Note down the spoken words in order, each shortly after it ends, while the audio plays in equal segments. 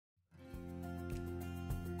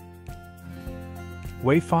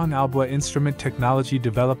Weifang City Instrument Technology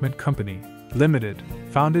Development Company, Limited,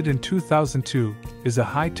 founded in 2002, is a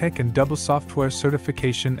high-tech and double software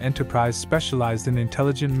certification enterprise specialized in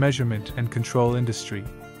intelligent measurement and control industry,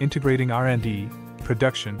 integrating R&D,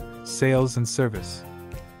 production, sales and service.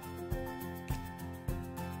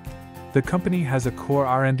 The company has a core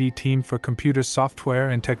R&D team for computer software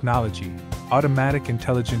and technology, automatic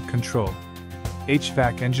intelligent control,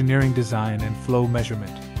 HVAC engineering design and flow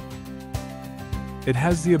measurement. It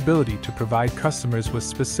has the ability to provide customers with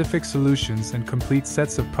specific solutions and complete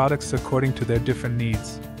sets of products according to their different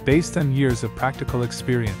needs, based on years of practical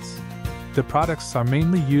experience. The products are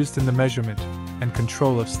mainly used in the measurement and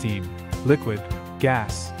control of steam, liquid,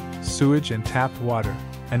 gas, sewage and tap water,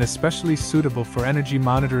 and especially suitable for energy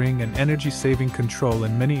monitoring and energy-saving control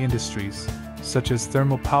in many industries, such as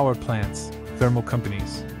thermal power plants, thermal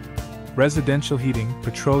companies, residential heating,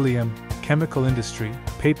 petroleum, chemical industry,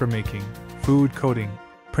 papermaking, food coating,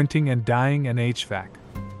 printing and dyeing and HVAC.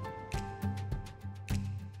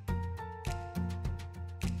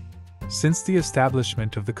 Since the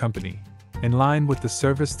establishment of the company, in line with the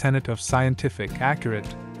service tenet of scientific, accurate,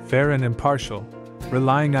 fair and impartial,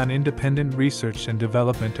 relying on independent research and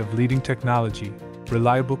development of leading technology,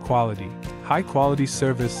 reliable quality, high-quality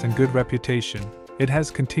service and good reputation, it has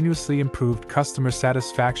continuously improved customer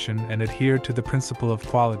satisfaction and adhered to the principle of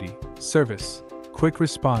quality, service, quick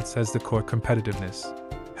response as the core competitiveness,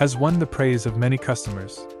 has won the praise of many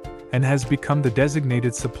customers, and has become the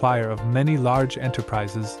designated supplier of many large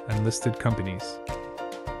enterprises and listed companies.